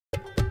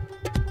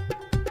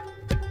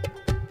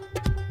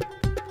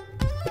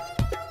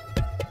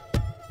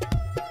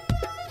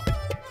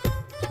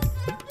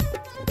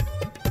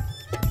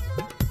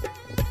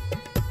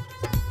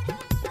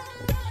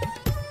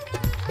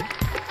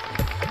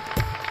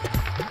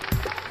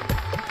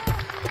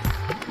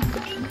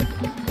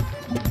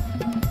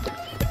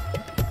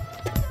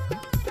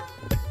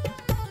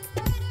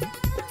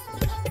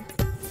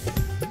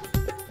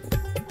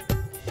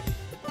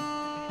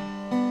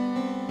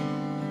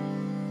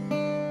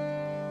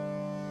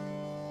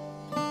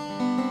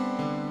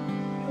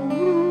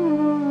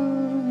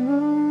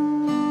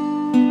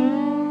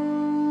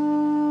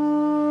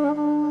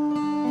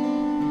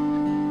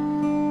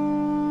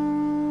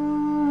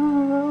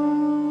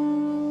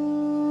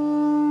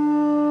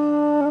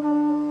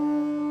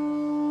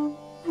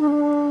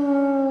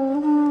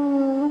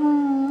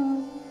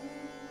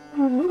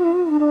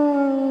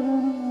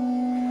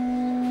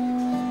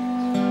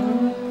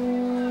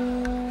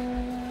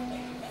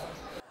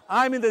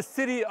I'm in the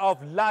city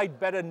of light,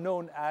 better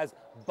known as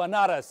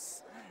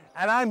Banaras.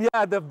 And I'm here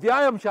at the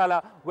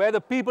Vyayamshala, where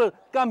the people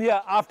come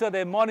here after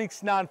their morning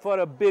snan for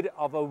a bit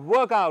of a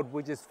workout,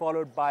 which is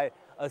followed by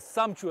a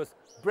sumptuous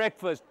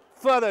breakfast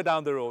further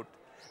down the road.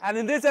 And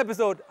in this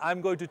episode, I'm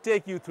going to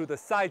take you through the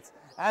sights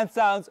and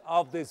sounds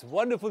of this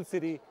wonderful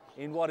city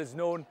in what is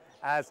known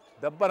as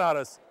the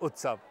Banaras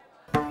Utsav.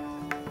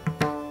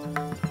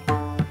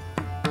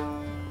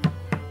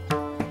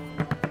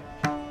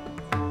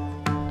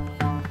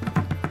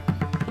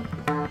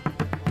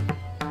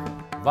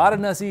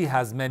 Varanasi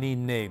has many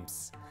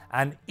names,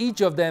 and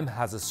each of them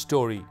has a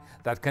story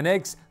that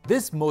connects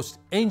this most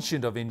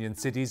ancient of Indian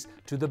cities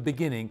to the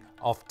beginning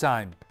of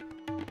time.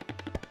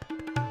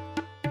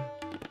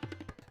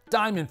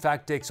 Time, in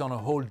fact, takes on a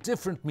whole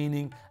different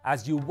meaning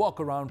as you walk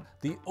around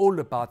the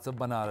older parts of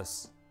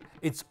Banaras.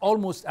 It's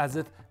almost as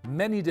if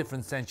many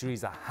different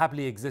centuries are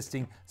happily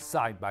existing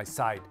side by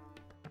side.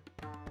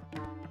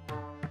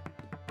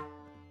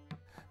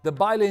 The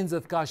bylanes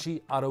of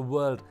Kashi are a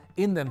world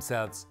in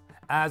themselves,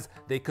 as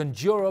they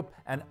conjure up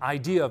an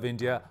idea of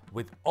India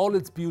with all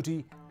its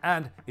beauty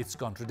and its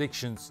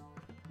contradictions.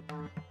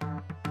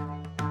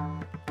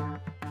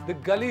 The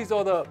gullies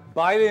or the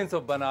bylanes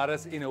of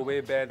Banaras in a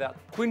way bear the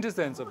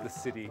quintessence of the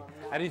city.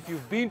 And if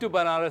you've been to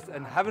Banaras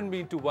and haven't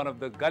been to one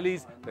of the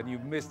gullies, then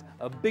you've missed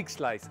a big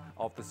slice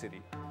of the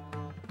city.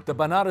 The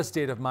Banaras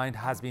state of mind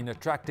has been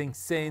attracting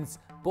saints,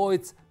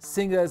 poets,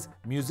 singers,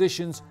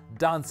 musicians,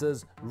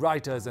 dancers,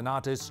 writers and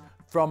artists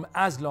from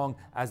as long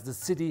as the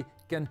city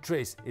can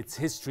trace its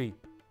history.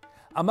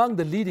 Among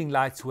the leading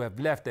lights who have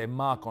left their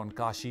mark on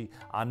Kashi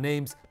are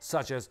names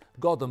such as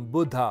Gautam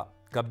Buddha,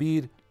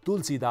 Kabir,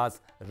 Tulsidas,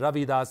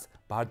 Ravidas,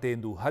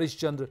 Bhartendu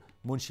Harishchandra,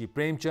 Munshi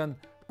Premchand,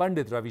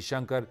 Pandit Ravi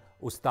Shankar,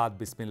 Ustad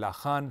Bismillah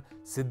Khan,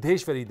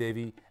 Siddheshwari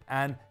Devi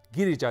and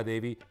Girija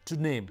Devi, to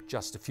name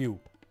just a few.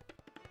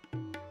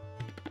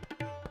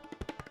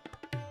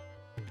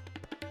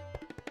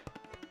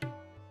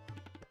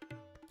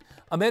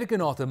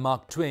 American author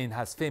Mark Twain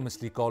has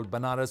famously called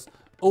Banaras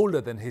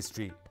older than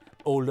history,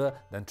 older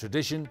than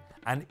tradition,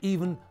 and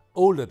even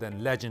older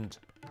than legend.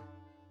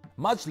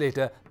 Much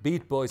later,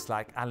 beat poets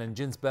like Allen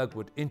Ginsberg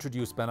would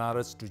introduce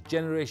Banaras to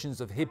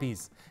generations of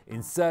hippies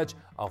in search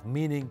of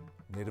meaning,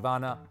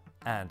 nirvana,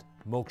 and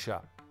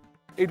moksha.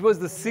 It was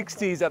the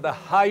 60s, at the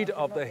height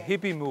of the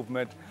hippie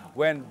movement,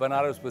 when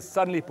Banaras was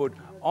suddenly put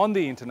on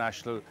the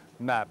international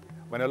map,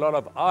 when a lot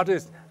of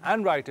artists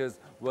and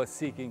writers were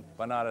seeking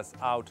Banaras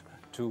out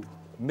to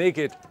make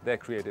it their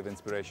creative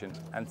inspiration.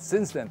 And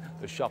since then,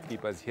 the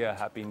shopkeepers here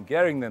have been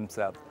gearing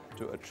themselves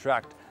to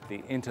attract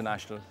the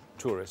international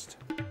tourist.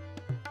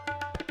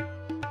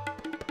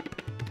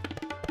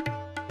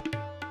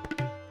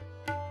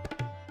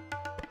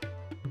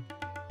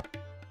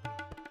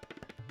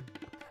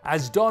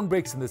 As dawn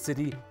breaks in the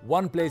city,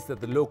 one place that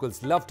the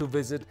locals love to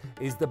visit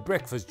is the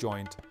breakfast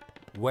joint,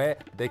 where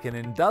they can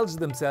indulge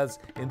themselves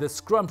in the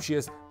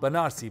scrumptious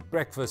Banarsi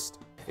breakfast.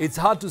 It's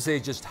hard to say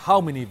just how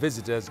many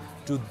visitors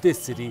to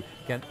this city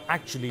can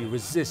actually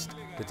resist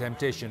the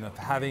temptation of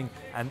having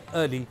an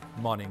early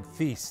morning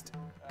feast,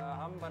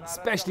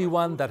 especially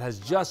one that has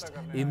just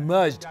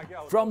emerged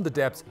from the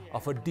depths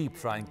of a deep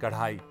frying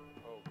kadhai.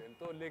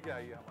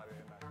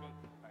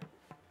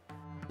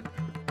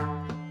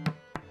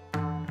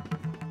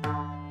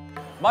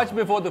 Much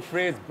before the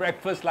phrase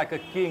breakfast like a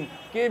king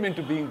came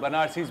into being,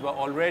 Banarsis were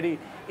already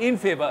in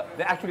favor.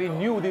 They actually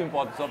knew the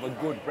importance of a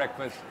good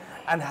breakfast.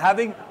 And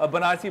having a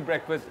Banarsi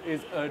breakfast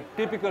is a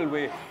typical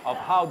way of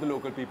how the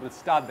local people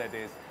start their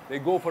days. They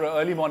go for an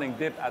early morning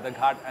dip at the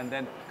ghat and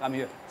then come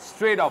here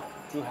straight off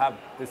to have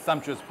this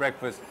sumptuous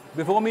breakfast.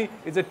 Before me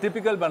is a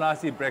typical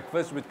Banarsi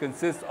breakfast, which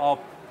consists of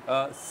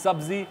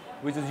sabzi,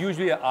 which is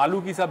usually a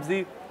aloo ki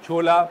sabzi,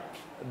 chola,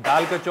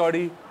 dal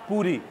kachori,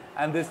 puri,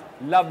 and this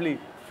lovely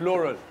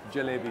floral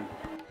jalebi.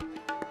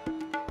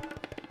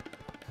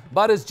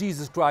 But as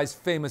Jesus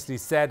Christ famously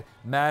said,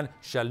 man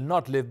shall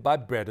not live by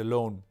bread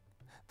alone.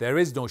 There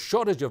is no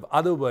shortage of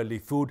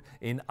otherworldly food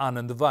in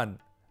Anandvan,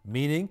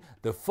 meaning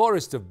the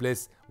forest of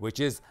bliss, which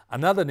is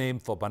another name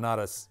for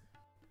Banaras.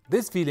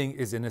 This feeling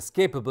is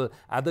inescapable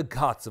at the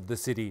ghats of the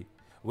city,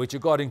 which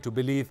according to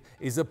belief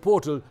is a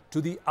portal to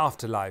the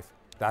afterlife,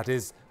 that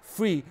is,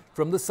 free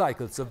from the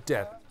cycles of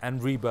death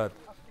and rebirth.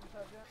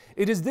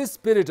 It is this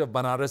spirit of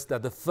Banaras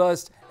that the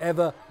first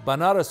ever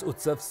Banaras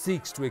Utsav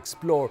seeks to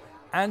explore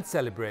and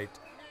celebrate.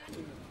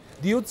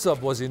 The Utsav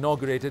was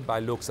inaugurated by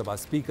Lok Sabha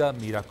Speaker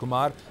Meera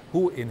Kumar,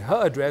 who in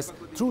her address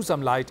threw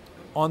some light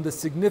on the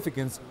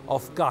significance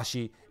of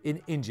Kashi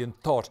in Indian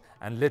thought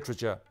and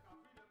literature.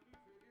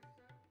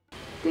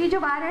 तो ये जो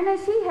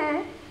वाराणसी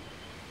है,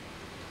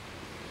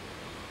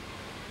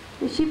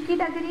 ये शिव की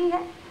नगरी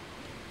है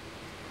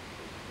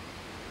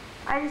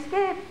और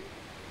इसके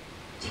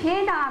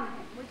 6 नाम हैं।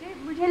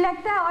 मुझे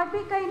लगता है और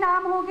भी कई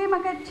नाम होंगे,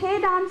 मगर 6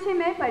 नाम से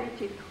मैं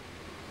परिचित हूँ।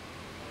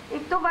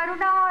 एक तो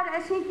वरुणा और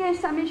असी के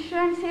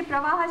सम्मिश्रण से,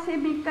 प्रवाह से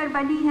मिलकर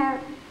बनी है,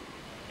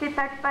 के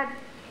तट पर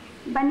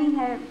बनी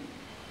है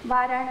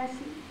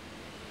वाराणसी।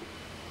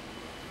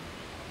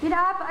 फिर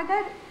आप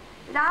अगर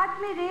रात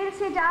में रेल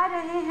से जा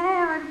रहे हैं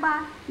और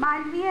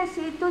मालवीय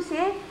सेतु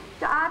से,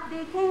 तो आप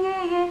देखेंगे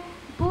ये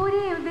पूरी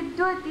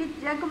विद्युत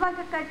जगमग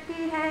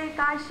करती है।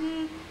 काशी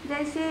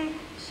जैसे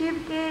शिव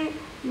के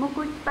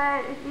मुकुट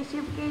पर,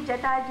 शिव के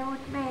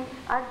जटाजूट में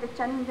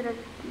अर्धचंद्र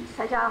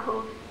सजा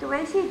हो, तो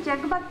वैसी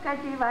जगमग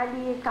करने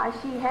वाली ये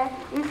काशी है।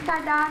 इसका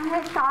नाम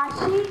है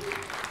काशी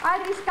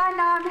और इसका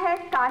नाम है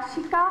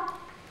काशिका।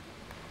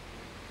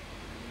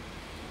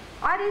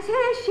 और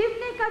इसे शिव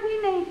ने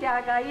कभी नहीं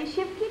त्यागा, ये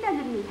शिव की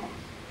नगरी है,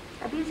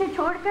 कभी इसे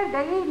छोड़कर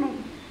गए ही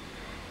नहीं,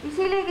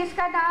 इसीलिए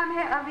इसका नाम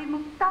है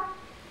अविमुक्ता।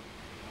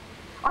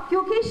 और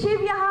क्योंकि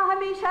शिव यहाँ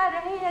हमेशा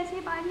रहे ऐसी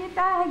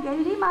मान्यता है,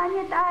 गहरी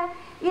मान्यता है,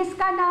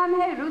 इसका नाम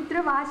है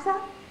रुद्रवासा।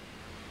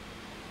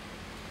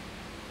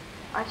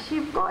 और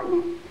शिव कौन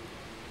है?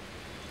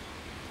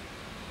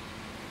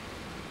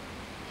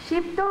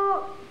 शिव तो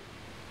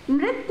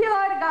नृत्य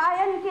और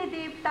गायन के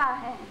देवता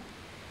हैं,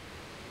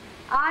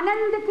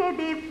 आनंद के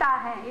देवता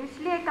हैं,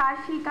 इसलिए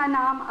काशी का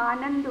नाम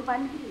आनंद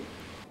वन है।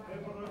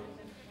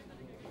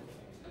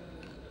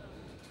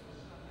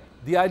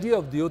 The idea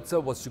of the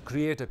Utsav was to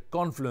create a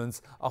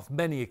confluence of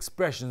many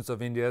expressions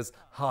of India's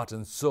heart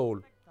and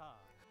soul.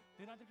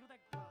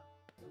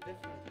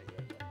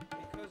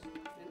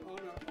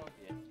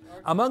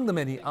 Among the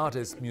many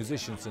artists,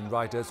 musicians and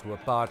writers who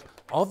were part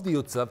of the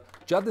Utsav,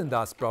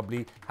 Jatindas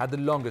probably had the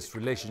longest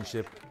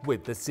relationship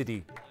with the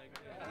city.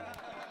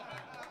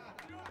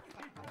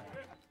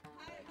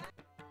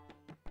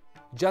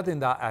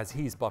 Jatinda, as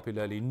he is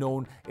popularly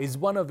known, is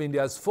one of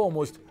India's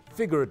foremost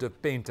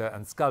figurative painter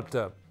and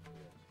sculptor.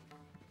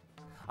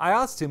 I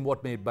asked him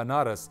what made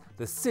Banaras,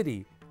 the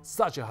city,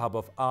 such a hub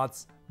of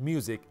arts,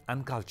 music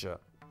and culture.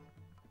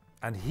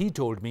 And he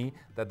told me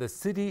that the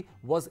city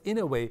was in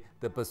a way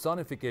the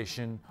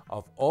personification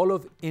of all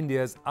of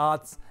India's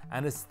arts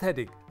and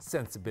aesthetic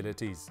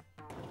sensibilities.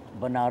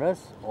 Banaras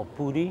or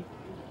Puri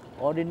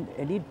or in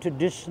any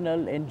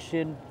traditional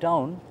ancient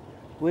town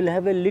will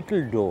have a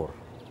little door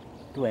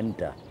to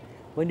enter.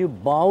 When you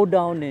bow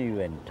down and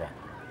you enter,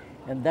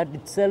 and that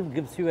itself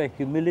gives you a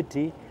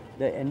humility,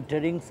 the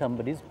entering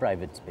somebody's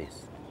private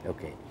space.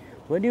 Okay.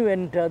 When you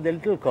enter the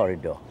little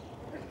corridor,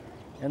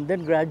 and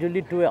then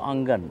gradually to a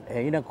angan,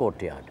 in a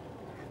courtyard,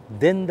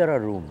 then there are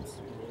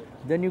rooms.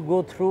 Then you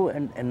go through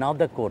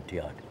another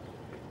courtyard,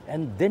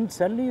 and then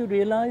suddenly you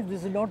realize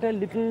this is not a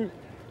little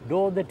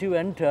door that you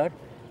entered,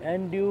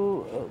 and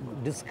you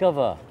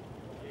discover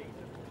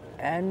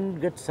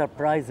and get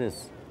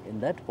surprises in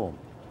that home.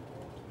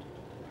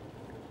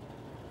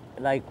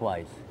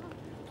 Likewise.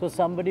 So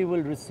somebody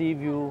will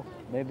receive you,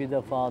 maybe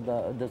the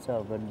father, the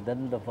servant,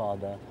 then the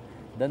father,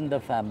 then the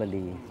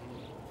family.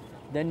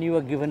 Then you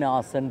are given an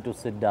asan to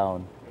sit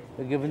down,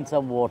 you are given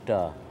some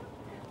water,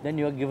 then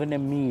you are given a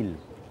meal,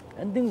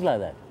 and things like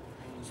that.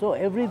 So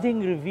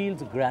everything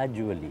reveals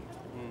gradually.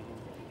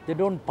 They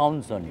don't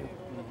pounce on you.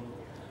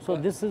 So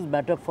this is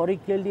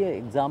metaphorically an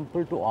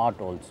example to art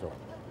also.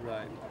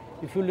 Right.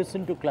 If you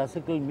listen to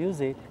classical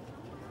music,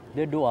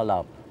 they do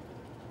alap.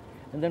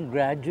 And then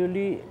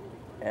gradually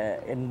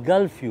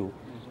engulf you,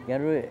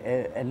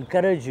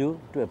 encourage you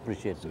to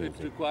appreciate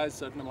music. It requires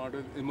certain amount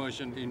of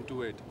immersion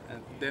into it,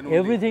 and then only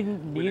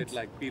everything will needs it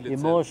like feel itself.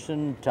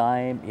 emotion,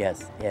 time,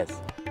 yes, yes.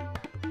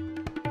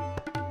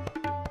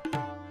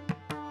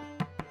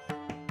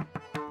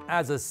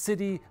 As a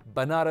city,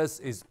 Banaras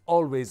is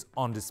always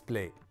on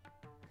display.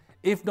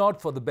 If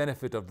not for the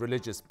benefit of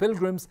religious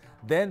pilgrims,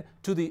 then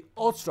to the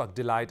awestruck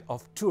delight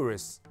of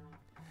tourists.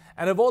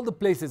 And of all the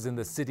places in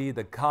the city,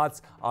 the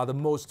ghats are the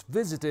most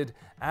visited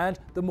and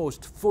the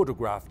most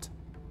photographed.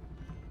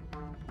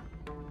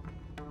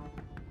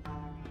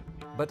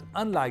 But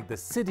unlike the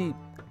city,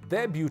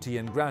 their beauty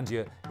and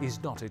grandeur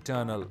is not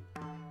eternal.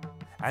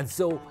 And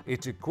so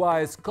it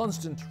requires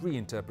constant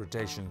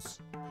reinterpretations.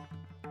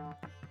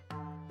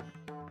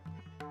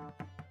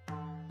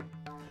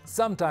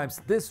 Sometimes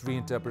this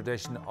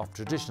reinterpretation of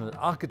traditional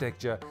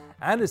architecture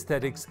and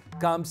aesthetics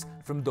comes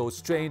from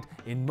those trained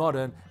in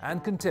modern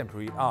and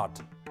contemporary art.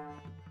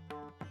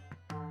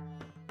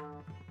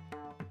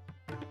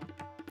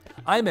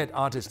 I met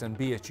artist and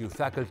BHU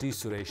faculty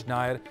Suresh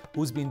Nair,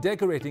 who's been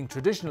decorating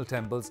traditional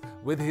temples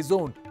with his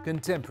own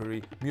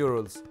contemporary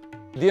murals.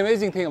 The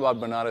amazing thing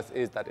about Banaras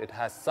is that it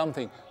has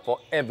something for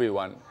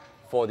everyone,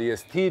 for the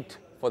aesthete,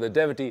 for the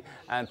devotee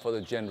and for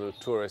the general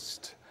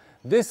tourist.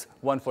 This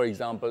one, for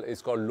example,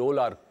 is called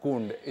Lolar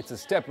Kund. It's a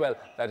stepwell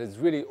that is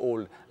really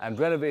old and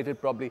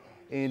renovated probably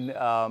in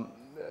the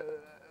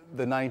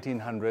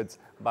 1900s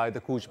by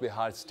the Cooch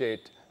Behar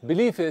state.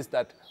 Belief is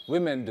that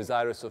women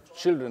desirous of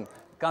children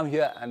come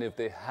here, and if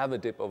they have a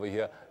dip over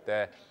here,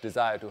 their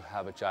desire to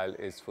have a child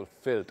is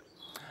fulfilled.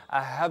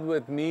 I have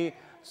with me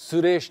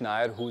Suresh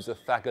Nair, who's a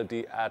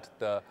faculty at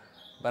the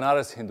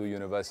Banaras Hindu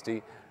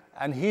University,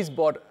 and he's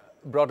brought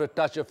a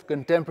touch of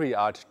contemporary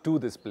art to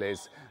this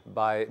place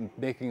by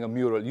making a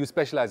mural. You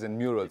specialize in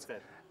murals,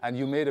 and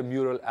you made a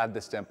mural at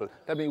this temple.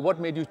 Tell me, what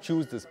made you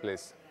choose this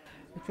place?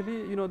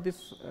 Actually, you know,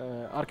 this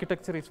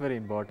architecture is very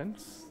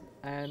important,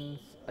 and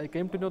I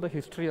came to know the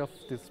history of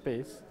this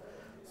space.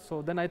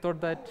 So then I thought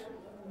that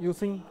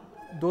using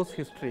those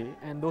history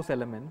and those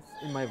elements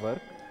in my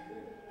work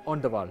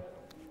on the wall.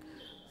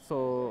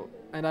 So,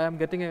 and I am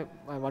getting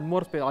one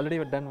more space, already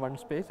I've done one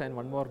space and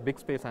one more big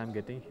space I am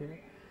getting here.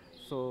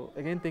 So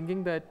again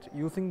thinking that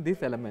using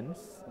these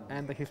elements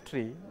and the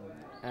history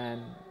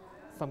and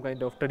some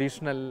kind of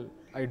traditional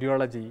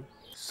ideology.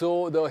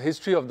 So the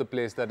history of the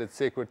place, that it's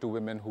sacred to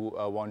women who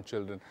want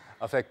children,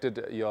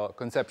 affected your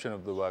conception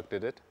of the work,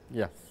 did it?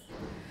 Yes.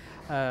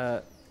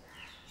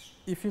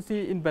 If you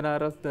see in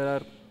Banaras, there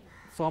are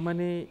so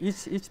many,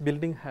 each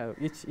building have,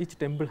 each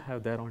temple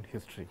have their own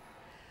history.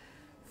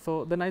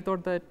 So then I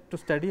thought that to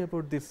study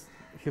about this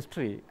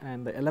history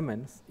and the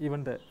elements,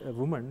 even the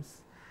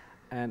women's,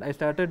 and I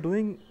started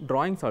doing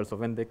drawings also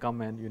when they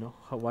come and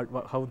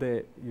how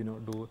they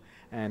do,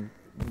 and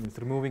means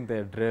removing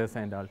their dress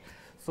and all.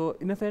 So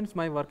in a sense,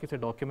 my work is a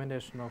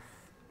documentation of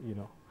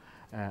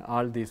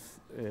all these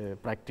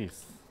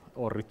practice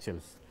or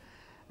rituals.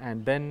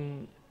 And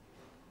then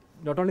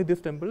not only these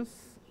temples,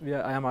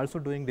 I am also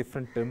doing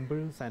different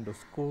temples and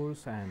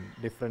schools and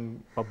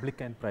different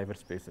public and private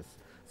spaces.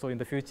 So in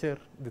the future,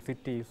 the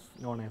city is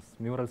known as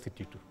Mural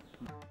City too.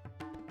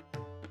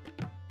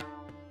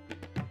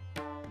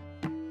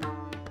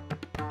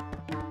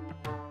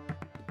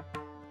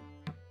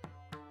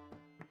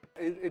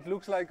 It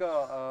looks like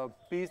a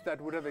piece that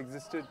would have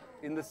existed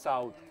in the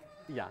south.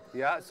 Yeah.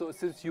 Yeah. So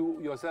since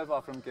you yourself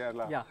are from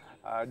Kerala, yeah.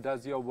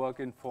 Does your work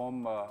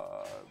inform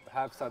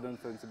have southern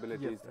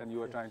sensibilities, yes, and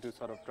you are trying to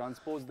sort of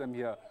transpose them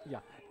here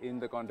in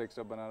the context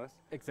of Banaras?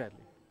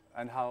 Exactly.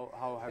 And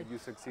how have you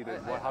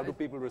succeeded? How do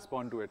people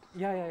respond to it?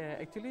 Yeah.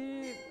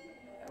 Actually,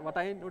 what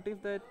I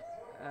noticed that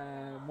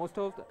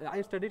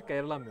I studied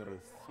Kerala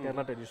murals,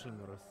 Kerala traditional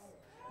murals.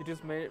 It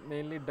is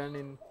mainly done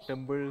in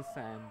temples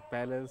and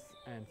palace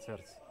and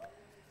church.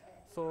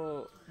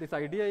 So this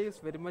idea is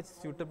very much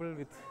suitable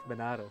with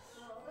Banaras.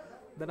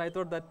 Then I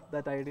thought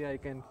that idea I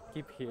can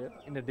keep here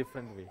in a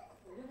different way.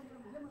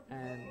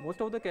 And most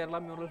of the Kerala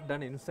murals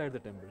done inside the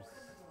temples,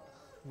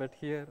 but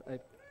here I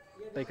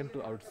taken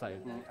to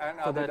outside. And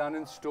are they done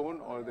in stone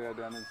or they are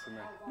done in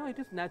cement? No, it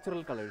is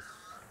natural colors.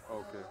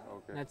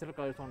 Okay. Natural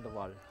colors on the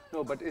wall.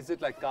 No, but is it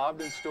like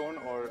carved in stone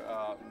or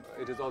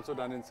it is also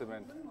done in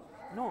cement?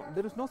 No,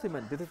 there is no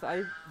cement. This is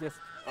I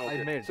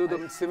made. So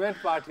the cement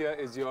part here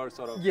is your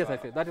sort of yes, I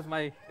say that is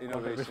my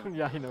innovation.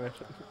 Yeah,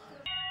 innovation.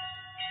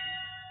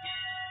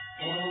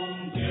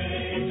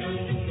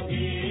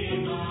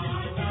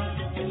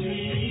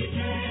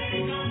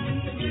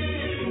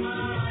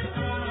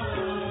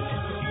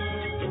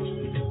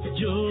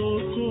 जो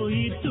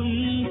कोई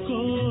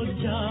तुमको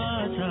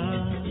जाता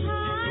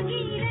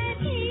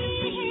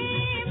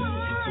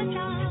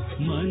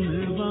मन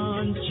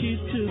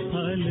वांछित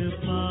फल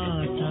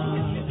पाता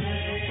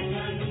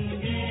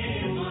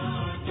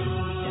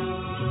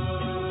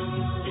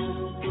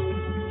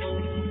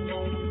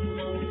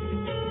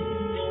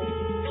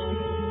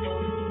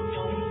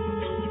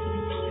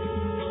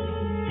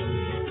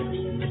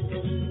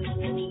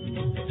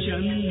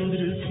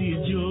चंद्र सी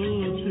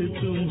ज्योत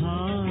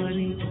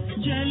तुम्हारी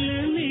जल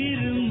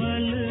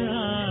निर्मल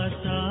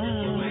आता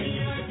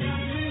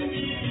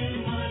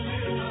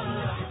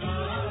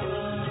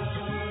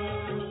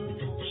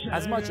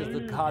As much as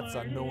the ghats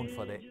are known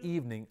for their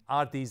evening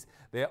aartis,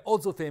 they are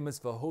also famous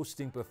for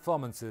hosting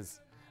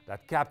performances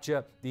that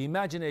capture the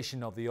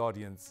imagination of the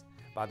audience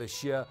by the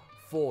sheer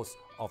force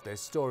of their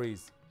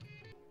stories.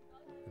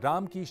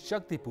 Ram Ki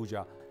Shakti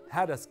Puja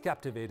had us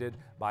captivated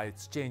by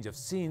its change of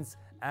scenes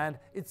and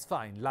its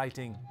fine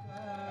lighting.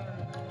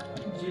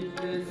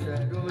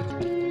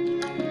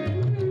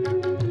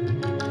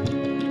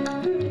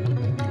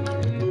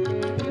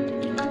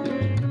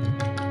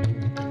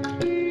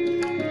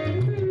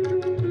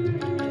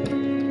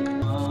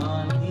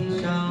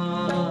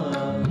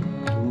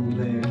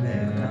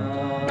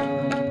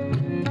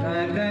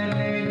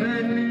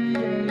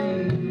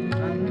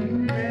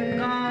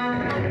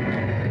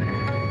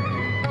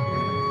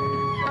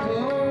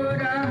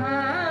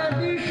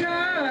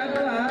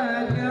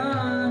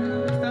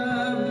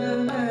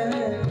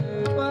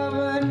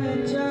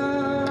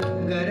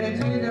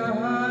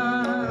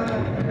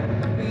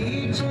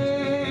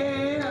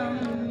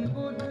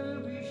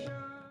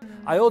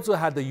 I also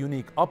had the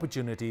unique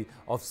opportunity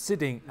of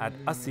sitting at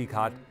Assi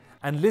Ghat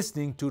and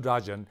listening to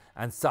Rajan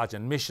and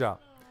Sajan Mishra,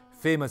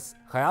 famous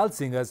Khayal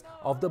singers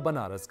of the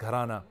Banaras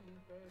Gharana.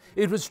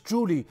 It was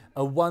truly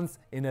a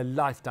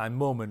once-in-a-lifetime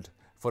moment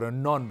for a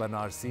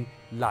non-Banarsi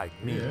like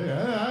me.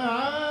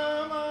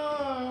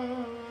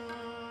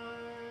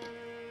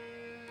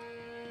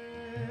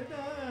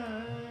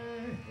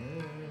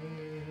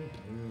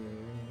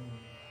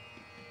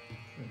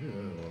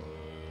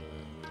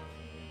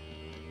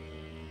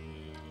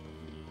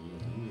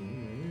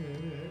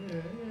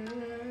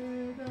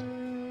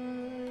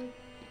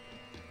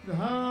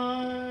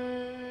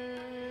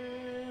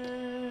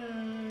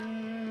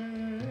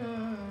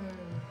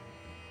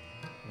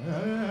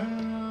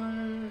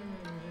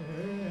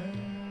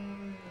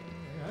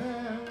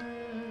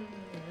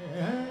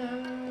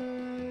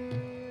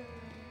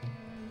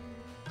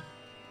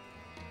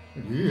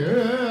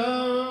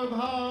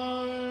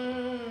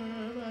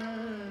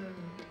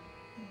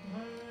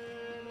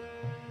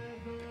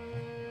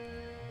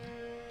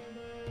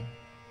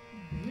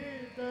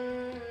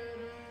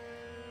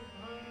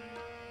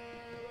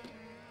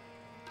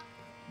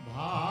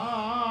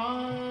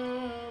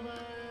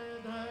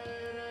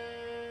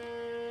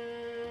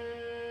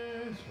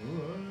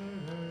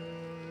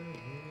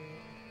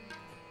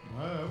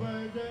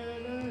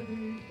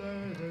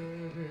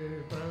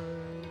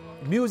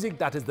 Music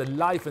that is the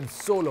life and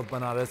soul of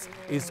Banaras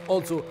is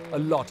also a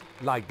lot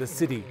like the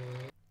city.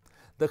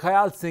 The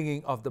khayal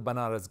singing of the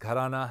Banaras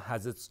Gharana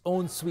has its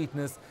own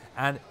sweetness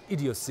and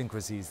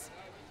idiosyncrasies.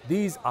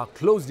 These are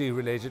closely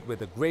related with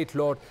the great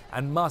Lord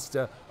and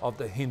Master of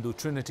the Hindu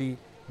Trinity,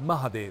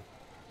 Mahadev.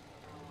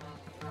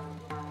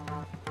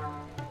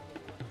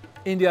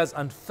 India's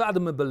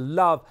unfathomable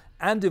love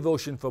and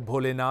devotion for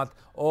Bholenath,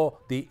 or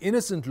the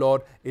innocent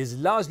Lord, is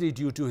largely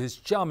due to his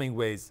charming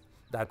ways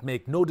that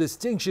make no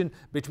distinction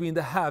between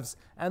the haves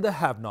and the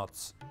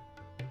have-nots.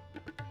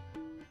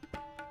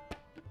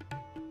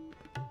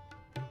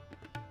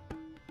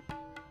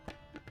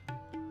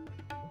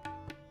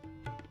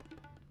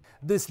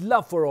 This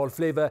love for all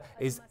flavor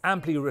is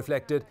amply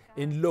reflected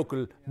in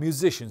local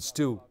musicians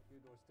too.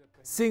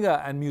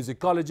 Singer and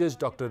musicologist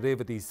Dr.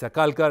 Revati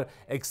Sakalkar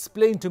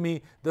explained to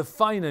me the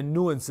finer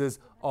nuances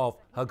of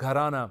her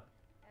gharana.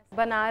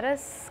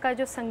 Banaras का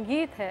जो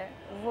संगीत है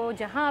वो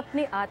जहाँ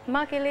अपनी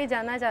आत्मा के लिए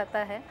जाना जाता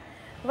है,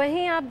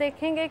 वहीं आप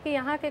देखेंगे कि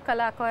यहाँ के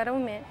कलाकारों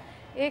में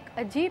एक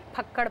अजीब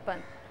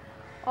फक्कड़पन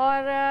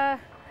और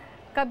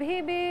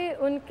कभी भी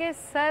उनके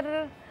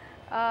सर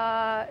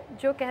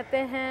जो कहते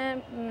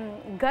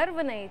हैं गर्व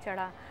नहीं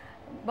चढ़ा।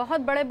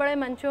 बहुत बड़े बड़े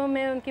मंचों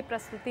में उनकी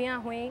प्रस्तुतियाँ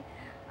हुई।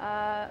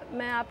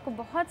 मैं आपको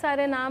बहुत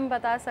सारे नाम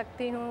बता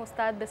सकती हूँ।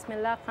 उस्ताद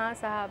बिस्मिल्लाह खां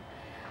साहब,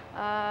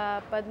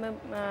 पद्म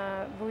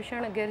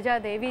भूषण गिरजा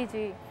देवी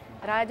जी,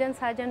 राजन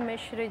साजन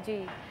मिश्र जी,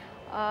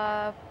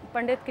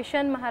 पंडित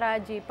किशन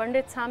महाराज जी,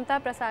 पंडित सामता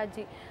प्रसाद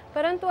जी,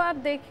 परंतु आप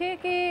देखिए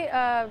कि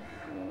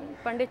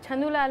पंडित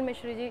छन्नूलाल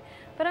मिश्र जी,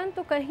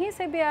 परंतु कहीं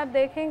से भी आप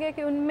देखेंगे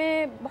कि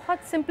उनमें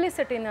बहुत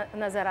सिंप्लिसिटी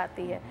नज़र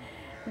आती है,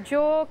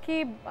 जो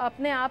कि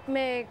अपने आप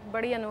में एक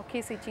बड़ी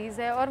अनोखी सी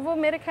चीज़ है और वो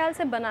मेरे ख्याल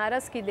से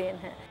बनारस की देन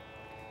है।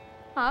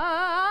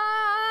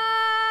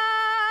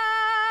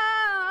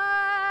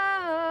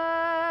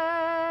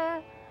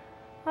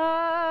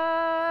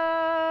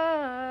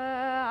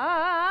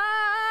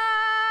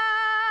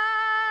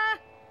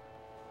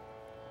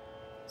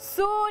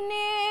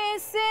 सोने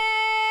से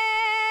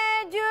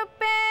जो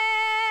पे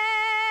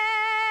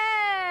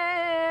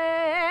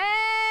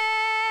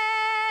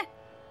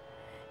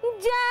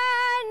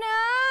जाना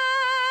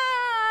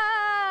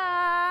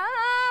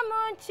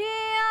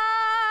मुझिया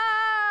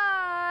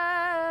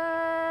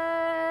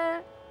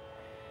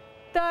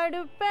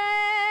तड़पे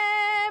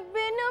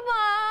बिन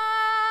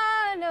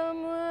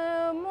बालम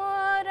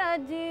मोरा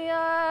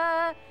जिया,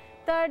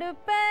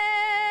 तड़पे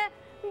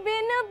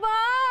बिन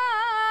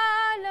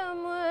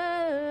बालम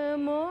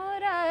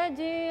मोरा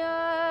जिया,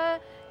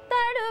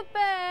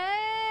 तड़पे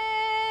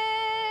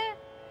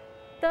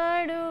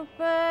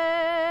तड़पे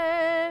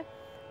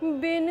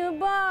बिन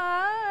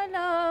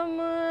बालम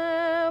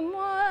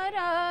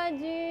मोरा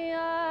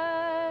जिया,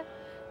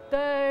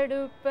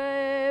 तड़पे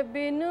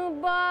बिन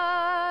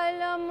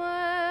बालम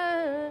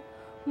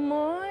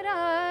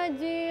मोरा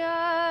जिया,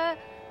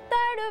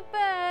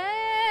 तड़पे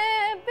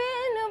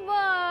बिन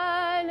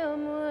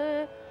बालम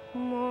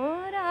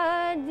मोरा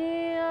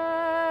जिया,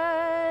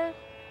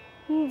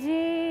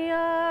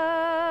 जिया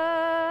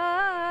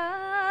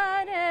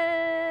रे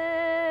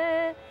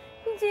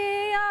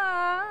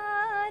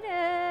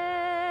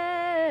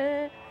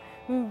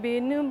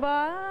बिन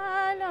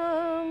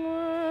बालम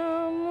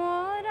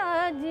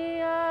मोरा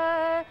जिया,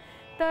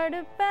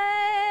 तड़पे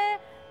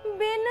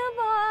बिन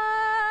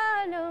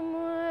बालम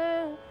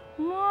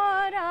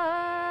मोरा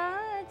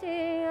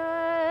जिया,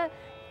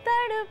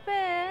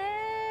 तड़पे।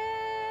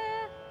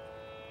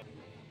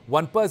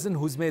 One person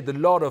who's made the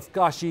Lord of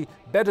Kashi,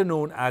 better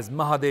known as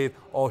Mahadev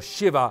or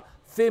Shiva,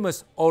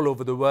 famous all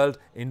over the world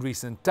in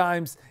recent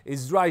times,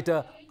 is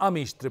writer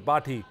Amish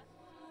Tripathi.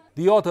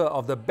 The author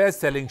of the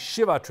best-selling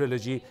Shiva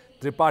trilogy,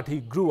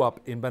 Tripathi grew up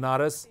in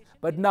Banaras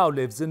but now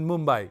lives in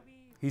Mumbai.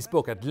 He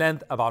spoke at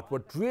length about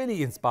what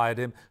really inspired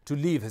him to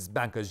leave his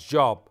banker's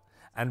job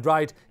and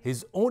write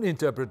his own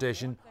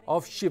interpretation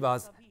of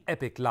Shiva's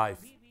epic life.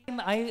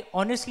 I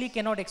honestly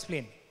cannot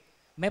explain.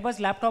 मैं बस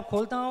laptop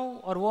खोलता हूँ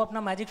और वो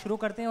अपना magic शुरू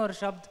करते हैं और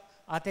शब्द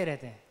आते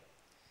रहते हैं।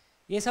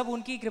 ये सब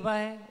उनकी कृपा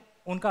है,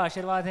 उनका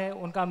आशीर्वाद है,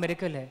 उनका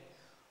मिरेकल है।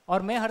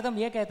 और मैं हरदम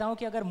ये कहता हूँ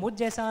कि अगर मुझ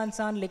जैसा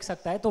इंसान लिख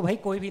सकता है तो भाई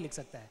कोई भी लिख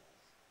सकता है।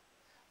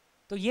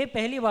 तो ये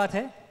पहली बात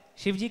है,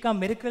 शिव जी का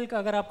मिरेकल का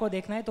अगर आपको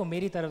देखना है तो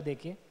मेरी तरफ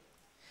देखिए।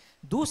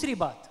 दूसरी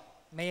बात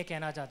मैं ये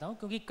कहना चाहता हूँ,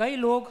 क्योंकि कई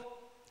लोग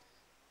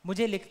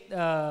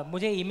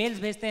मुझे ईमेल्स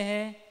भेजते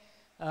हैं,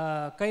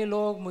 कई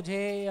लोग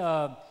मुझे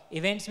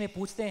इवेंट्स में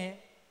पूछते हैं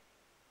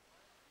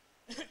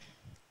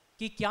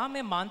कि क्या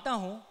मैं मानता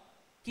हूँ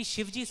कि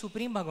शिव जी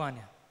सुप्रीम भगवान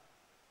है,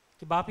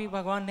 कि बाप ही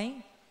भगवान नहीं,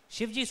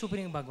 शिव जी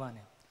सुप्रीम भगवान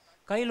है।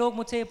 कई लोग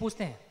मुझसे ये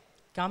पूछते हैं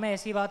क्या मैं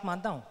ऐसी बात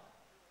मानता हूँ,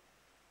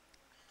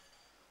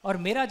 और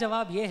मेरा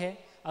जवाब ये है,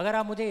 अगर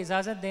आप मुझे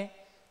इजाज़त दें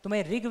तो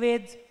मैं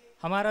ऋग्वेद,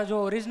 हमारा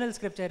जो ओरिजिनल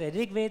स्क्रिप्चर है,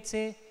 ऋग्वेद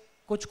से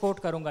कुछ कोट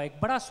करूँगा। एक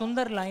बड़ा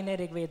सुंदर लाइन है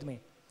ऋग्वेद में,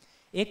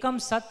 एकम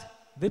सत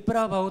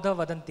विप्रा बहुधा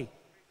वदंती,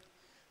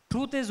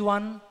 truth is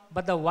one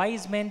but the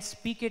wise men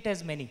speak it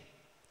as many.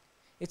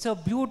 It's a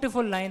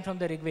beautiful line from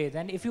the Rig Veda,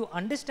 and if you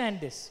understand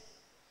this,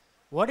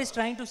 what it's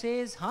trying to say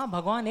is, हाँ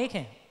भगवान एक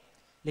हैं,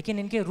 लेकिन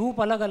इनके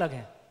रूप अलग अलग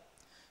हैं।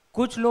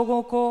 कुछ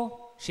लोगों को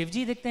शिव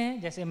जी दिखते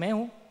हैं जैसे मैं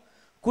हूँ,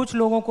 कुछ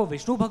लोगों को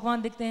विष्णु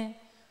भगवान दिखते हैं,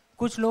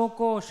 कुछ लोगों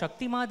को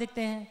शक्ति माँ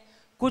दिखते हैं,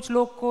 कुछ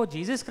लोग को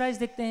जीसस क्राइस्ट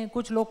दिखते हैं,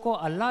 कुछ लोग को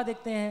अल्लाह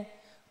दिखते हैं,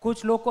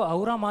 कुछ लोग को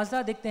अहूरा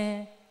माजदा दिखते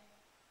हैं।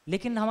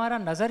 लेकिन हमारा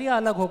नज़रिया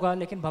अलग होगा,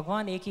 लेकिन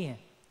भगवान एक ही हैं।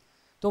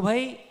 तो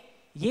भाई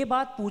ये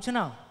बात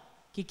पूछना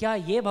कि क्या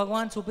ये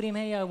भगवान सुप्रीम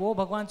है या वो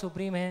भगवान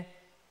सुप्रीम है,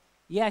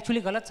 ये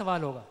एक्चुअली गलत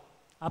सवाल होगा।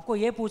 आपको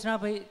ये पूछना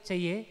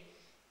चाहिए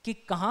कि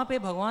कहाँ पे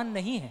भगवान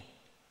नहीं है।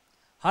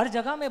 हर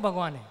जगह में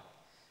भगवान है,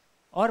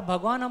 और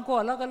भगवान हमको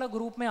अलग अलग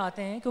रूप में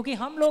आते हैं क्योंकि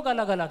हम लोग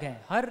अलग अलग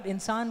हैं। हर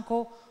इंसान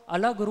को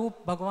अलग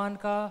रूप भगवान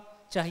का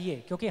चाहिए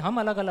क्योंकि हम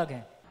अलग अलग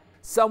हैं।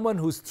 Someone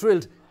who's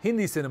thrilled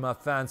Hindi cinema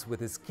fans with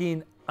his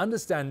keen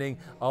understanding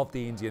of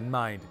the Indian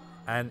mind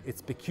and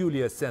its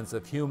peculiar sense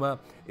of humor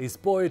is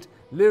poet,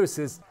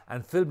 lyricist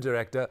and film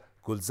director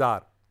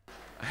Gulzar.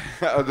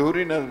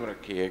 अधूरी नज़्म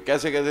रखी है,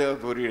 कैसे कैसे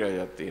अधूरी रह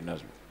जाती है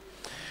नज़्म।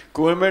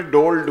 कुएं में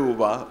डोल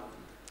डूबा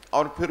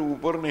और फिर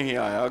ऊपर नहीं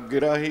आया,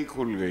 गिरा ही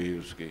खुल गई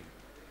उसकी।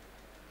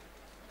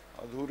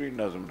 अधूरी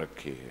नज़्म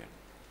रखी है।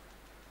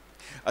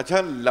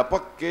 अच्छा,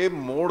 लपक के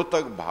मोड़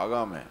तक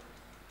भागा मैं,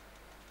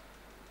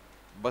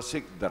 बस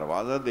एक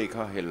दरवाजा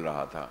देखा हिल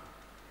रहा था,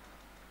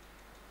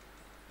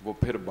 वो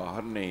फिर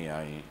बाहर नहीं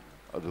आई।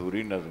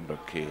 अधूरी नज़्म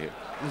रखी है।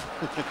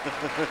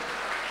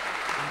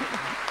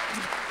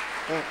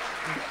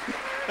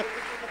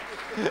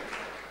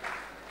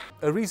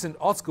 A recent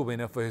Oscar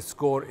winner for his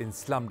score in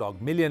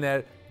Slumdog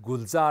Millionaire,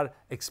 Gulzar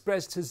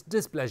expressed his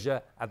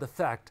displeasure at the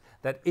fact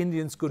that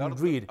Indians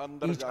couldn't read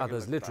each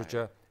other's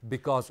literature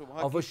because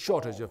of a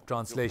shortage of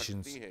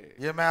translations.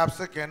 ये मैं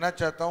आपसे कहना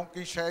चाहता हूँ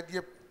कि शायद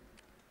ये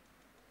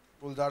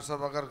गुलजार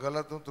साहब अगर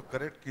गलत हूँ तो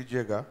करेक्ट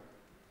कीजिएगा।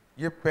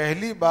 ये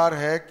पहली बार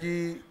है कि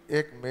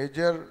एक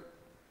मेजर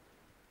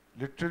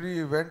लिटरेरी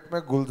इवेंट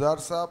में गुलजार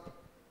साहब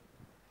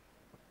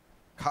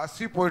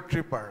खासी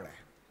पोइट्री पढ़ रहे हैं,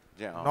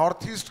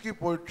 नॉर्थ ईस्ट की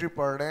पोइट्री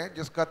पढ़ रहे हैं,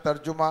 जिसका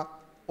तर्जुमा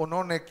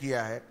उन्होंने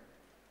किया है।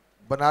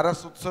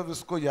 बनारस उत्सव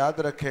इसको याद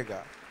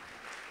रखेगा।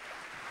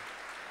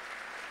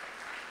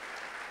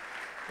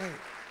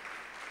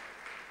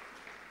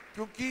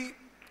 क्योंकि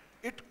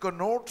it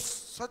कनोट्स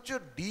such a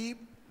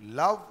deep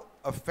love,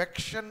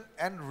 affection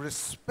and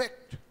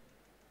respect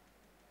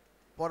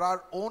for our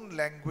own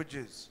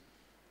languages,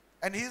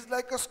 and he is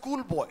like a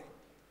school boy.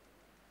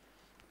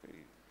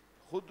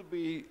 खुद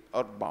भी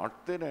और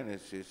बांटते रहने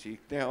से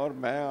सीखते हैं। और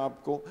मैं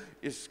आपको,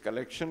 इस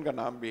कलेक्शन का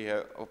नाम भी है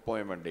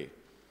पोएम डे,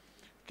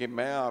 कि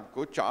मैं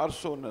आपको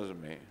 400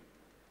 नज़में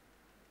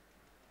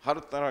हर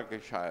तरह के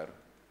शायर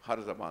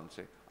हर ज़बान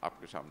से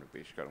आपके सामने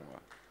पेश करूँगा।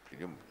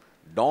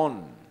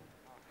 डॉन,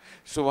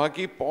 सुबह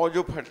की पौ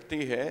जो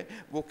फटती है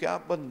वो क्या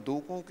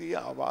बंदूकों की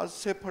आवाज़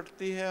से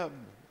फटती है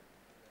अब?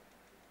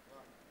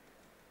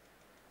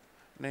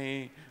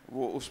 नहीं,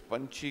 वो उस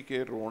पंछी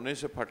के रोने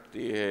से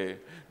फटती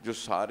है जो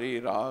सारी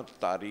रात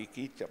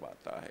तारीकी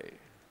चबाता है,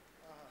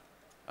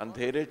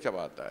 अंधेरे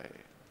चबाता है,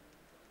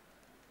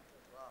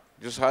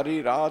 जो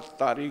सारी रात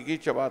तारीकी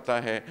चबाता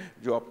है,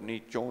 जो अपनी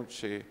चोंच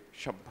से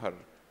शब भर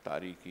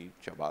तारीकी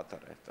चबाता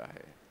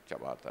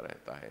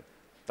रहता है,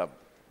 तब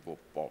वो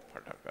पौ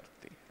फटा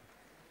करती है।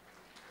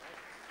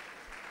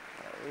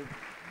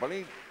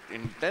 बड़ी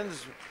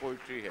इंटेंस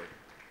पोइट्री है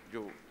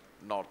जो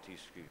नॉर्थ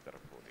ईस्ट की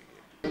तरफ हो रही है।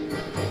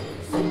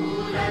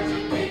 सूरज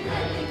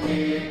निकल के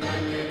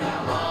ढल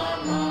रहा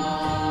था,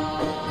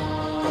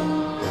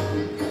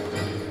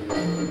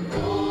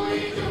 कोई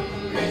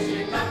जुम्बिश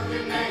तक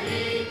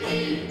नहीं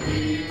थी,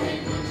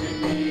 कुछ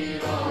भी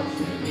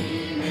रोशनी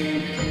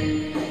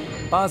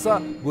में। Pasa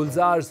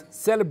Gulzar's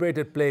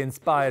celebrated play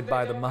inspired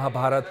by the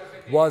Mahabharata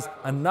was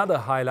another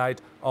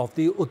highlight of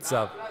the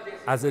Utsav,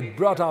 as it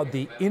brought out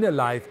the inner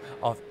life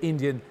of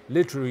Indian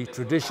literary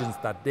traditions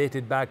that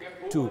dated back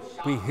to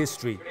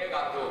prehistory.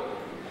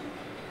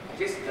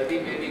 जिस नदी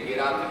में भी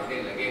गिरा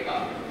करने लगेगा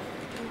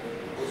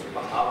उस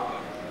बहाव पर।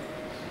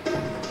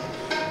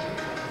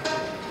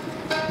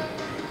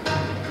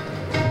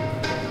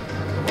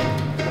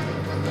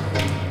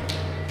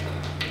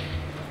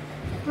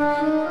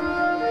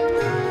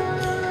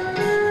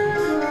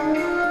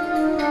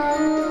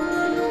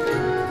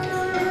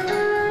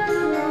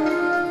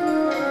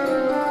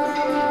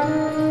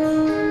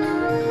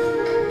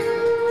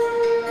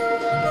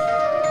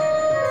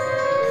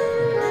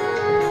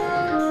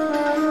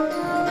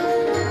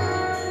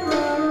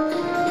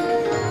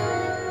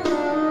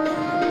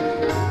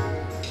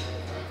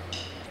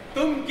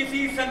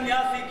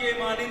 सन्यासी के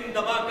मानिंद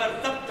दबाकर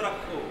जब्त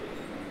रखो,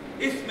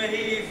 इसमें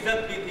ही इज्जत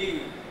भी थी,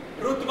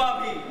 रुतबा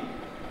भी,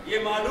 ये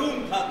मालूम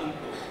था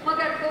तुमको।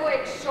 मगर वो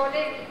एक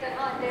शोले की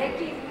तरह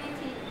दहकी हुई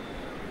थी,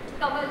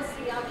 कमल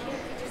सी आंखें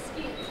थी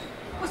जिसकी,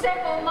 उसे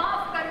वो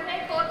माफ करने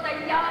को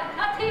तैयार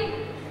न थी।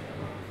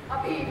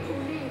 अभी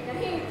भूली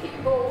नहीं थी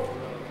वो,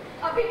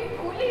 अभी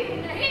भूली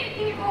नहीं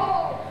थी वो,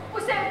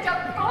 उसे जब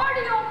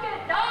कौड़ियों के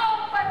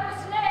दाव पर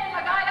उसने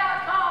लगाया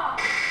था।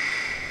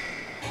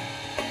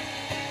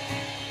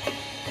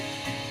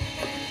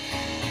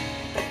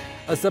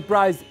 A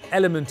surprise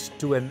element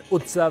to an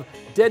Utsav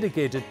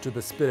dedicated to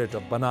the spirit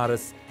of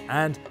Banaras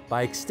and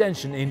by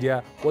extension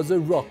India was a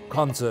rock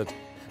concert.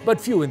 But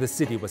few in the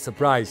city were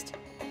surprised,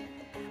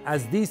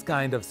 as these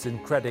kind of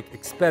syncretic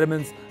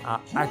experiments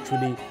are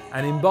actually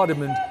an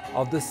embodiment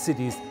of the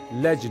city's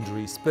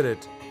legendary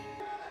spirit.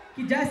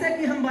 कि जैसे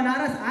कि हम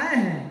बनारस आए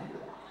हैं,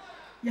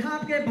 यहाँ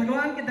आपके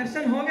भगवान के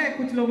दर्शन हो गए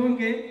कुछ लोगों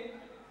के,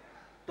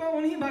 तो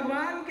उन्हीं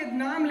भगवान के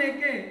नाम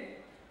लेके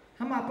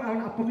हम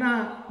अपना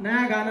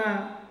नया गाना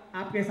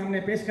आपके सामने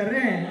पेश कर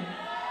रहे हैं।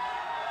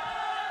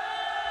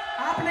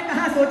 आपने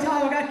कहाँ सोचा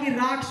होगा कि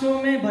राग शो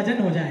में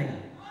भजन हो जाएगा?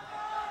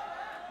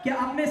 क्या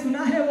आपने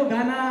सुना है वो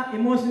गाना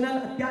इमोशनल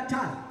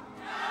अत्याचार?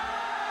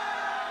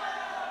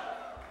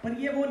 पर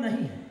ये वो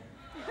नहीं है,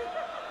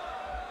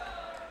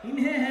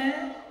 इन्हें है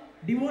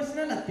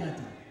डिवोशनल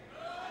अत्याचार।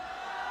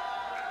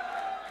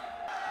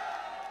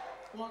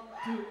 1,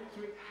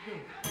 2,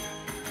 3,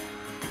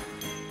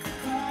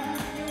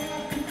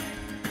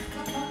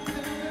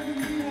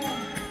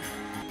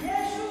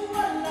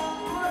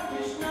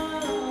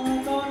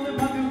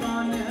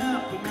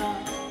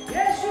 go.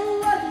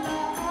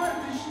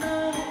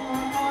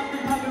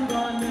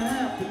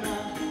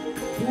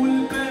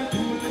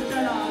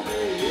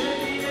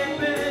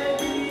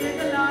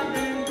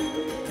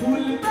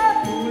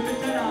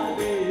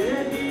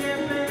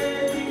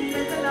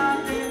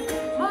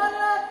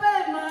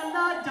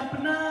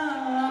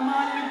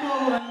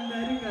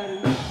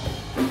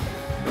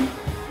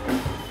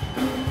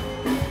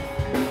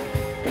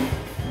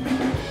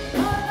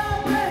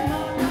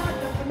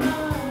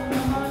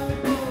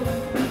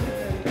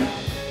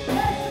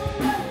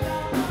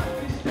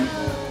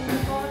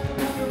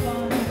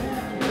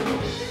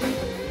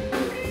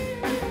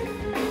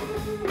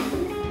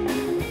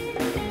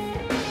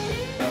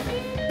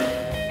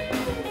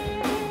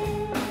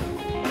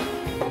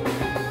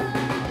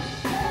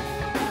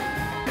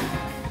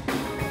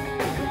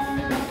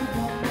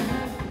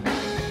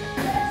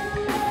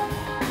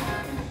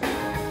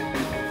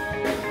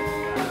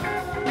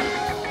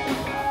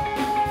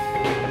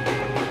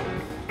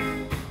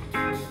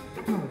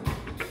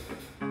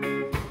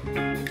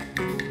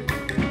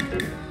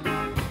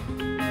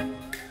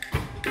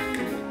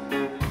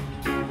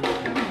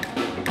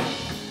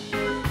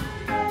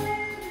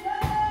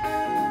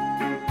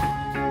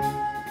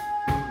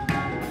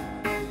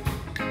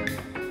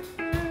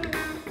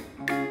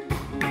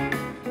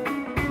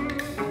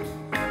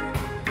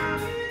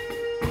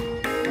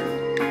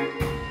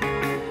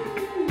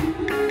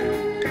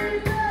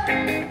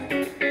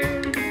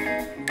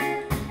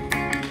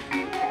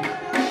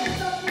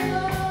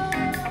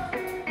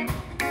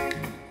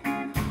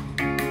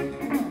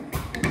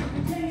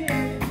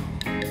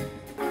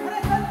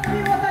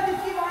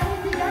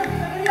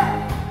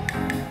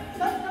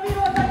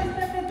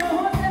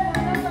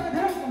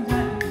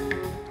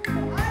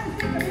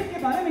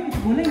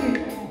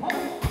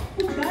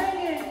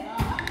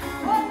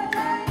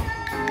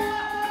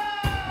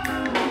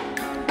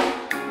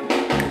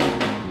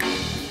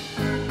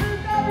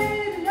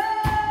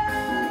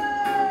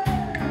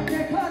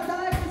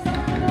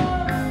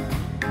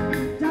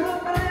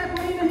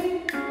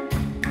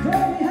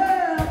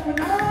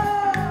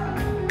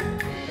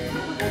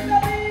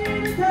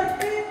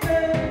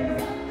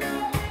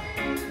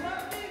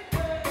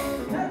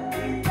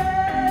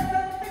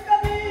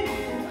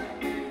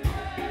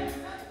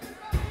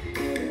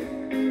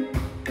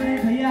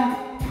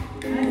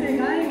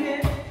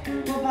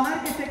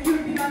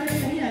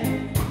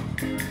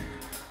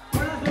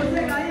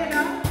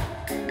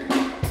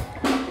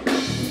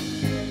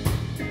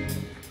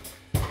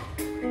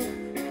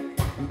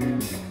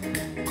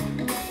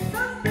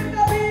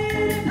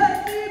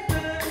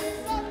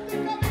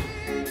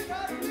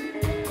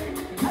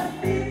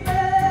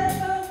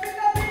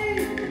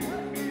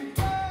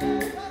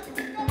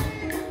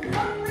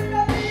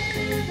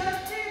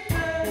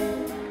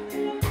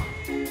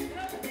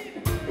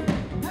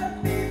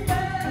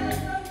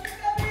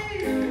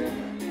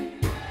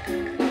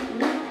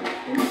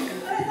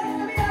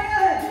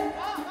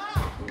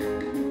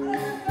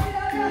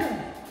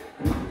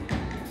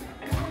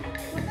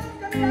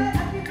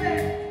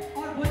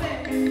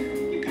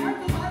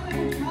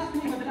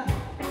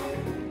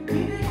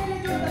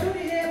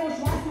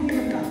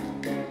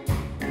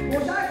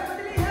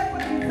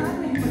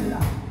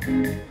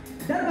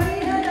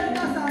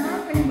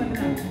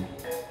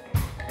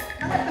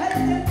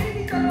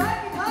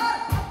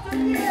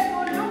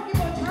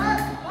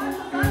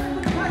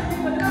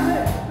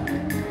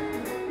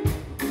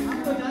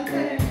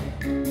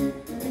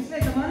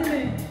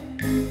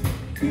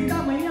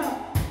 सीता मैया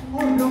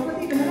और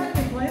द्रौपदी बहना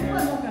के स्वयं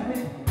पर वो कहते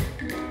हैं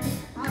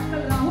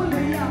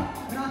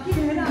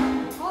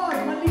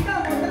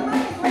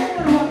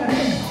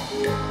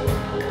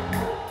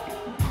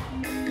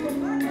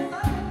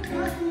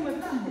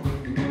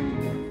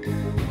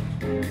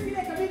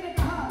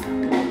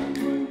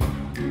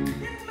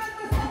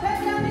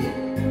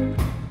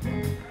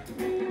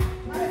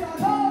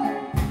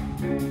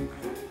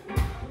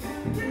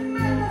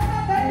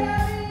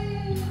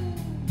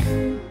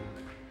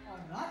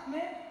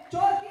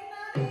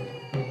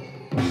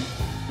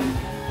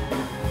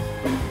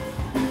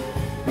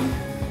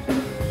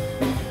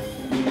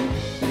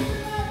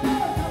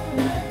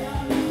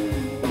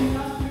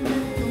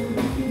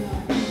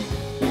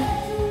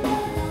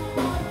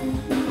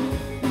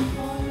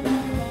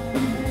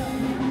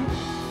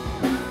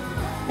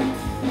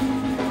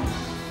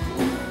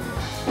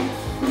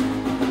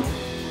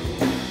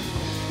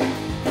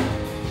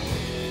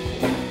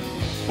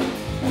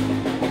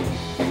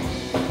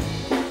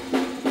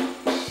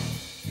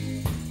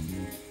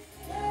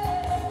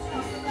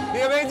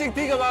The amazing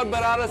thing about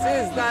Banaras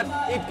is that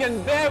it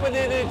can bear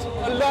within it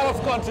a lot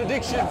of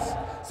contradictions.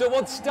 So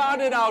what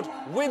started out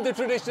with the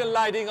traditional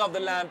lighting of the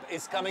lamp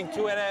is coming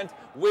to an end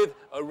with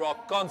a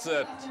rock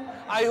concert.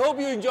 I hope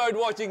you enjoyed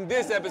watching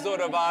this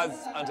episode of ours.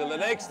 Until the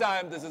next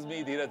time, this is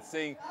me, Dhiraj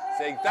Singh,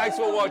 saying thanks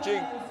for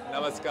watching.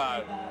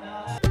 Namaskar.